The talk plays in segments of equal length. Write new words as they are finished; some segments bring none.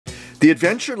The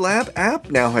Adventure Lab app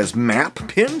now has map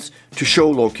pins to show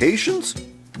locations?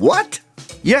 What?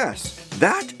 Yes,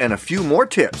 that and a few more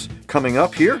tips coming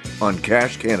up here on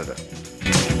Cache Canada.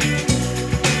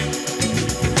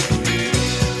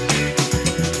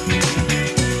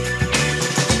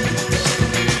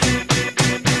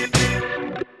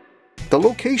 The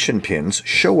location pins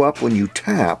show up when you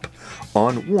tap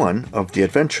on one of the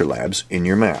Adventure Labs in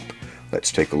your map.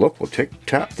 Let's take a look. We'll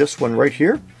tap this one right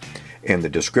here, and the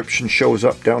description shows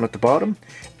up down at the bottom,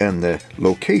 and the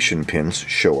location pins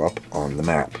show up on the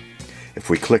map. If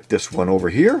we click this one over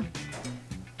here,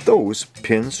 those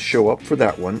pins show up for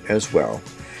that one as well,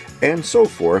 and so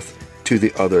forth to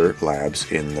the other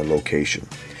labs in the location.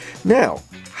 Now,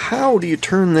 how do you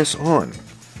turn this on?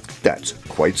 That's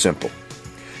quite simple.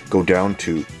 Go down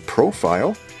to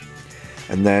Profile,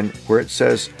 and then where it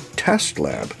says Test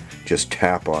Lab, just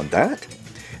tap on that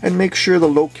and make sure the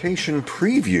location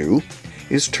preview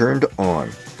is turned on.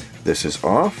 This is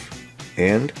off,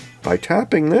 and by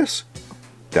tapping this,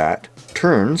 that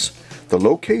turns the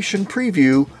location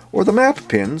preview or the map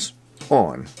pins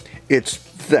on. It's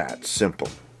that simple.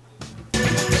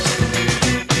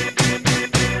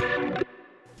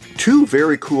 Two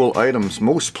very cool items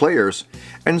most players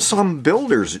and some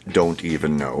builders don't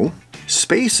even know.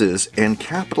 Spaces and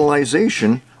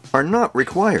capitalization are not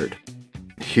required.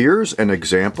 Here's an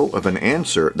example of an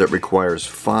answer that requires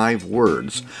 5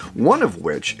 words, one of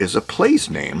which is a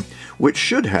place name which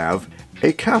should have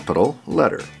a capital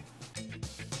letter.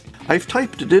 I've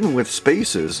typed it in with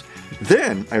spaces,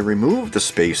 then I removed the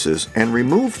spaces and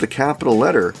removed the capital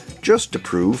letter just to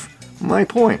prove my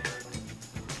point.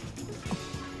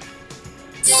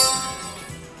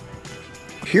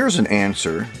 Here's an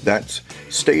answer that's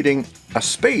stating a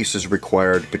space is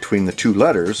required between the 2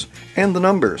 letters and the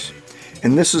numbers,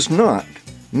 and this is not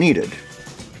needed.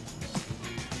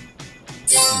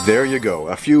 There you go,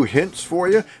 a few hints for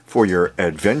your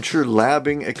adventure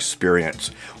labbing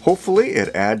experience. Hopefully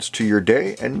it adds to your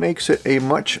day and makes it a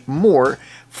much more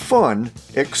fun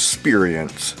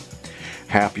experience.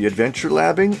 Happy adventure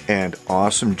labbing and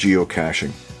awesome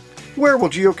geocaching. Where will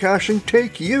geocaching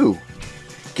take you?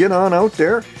 Get on out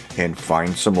there and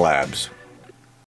find some labs.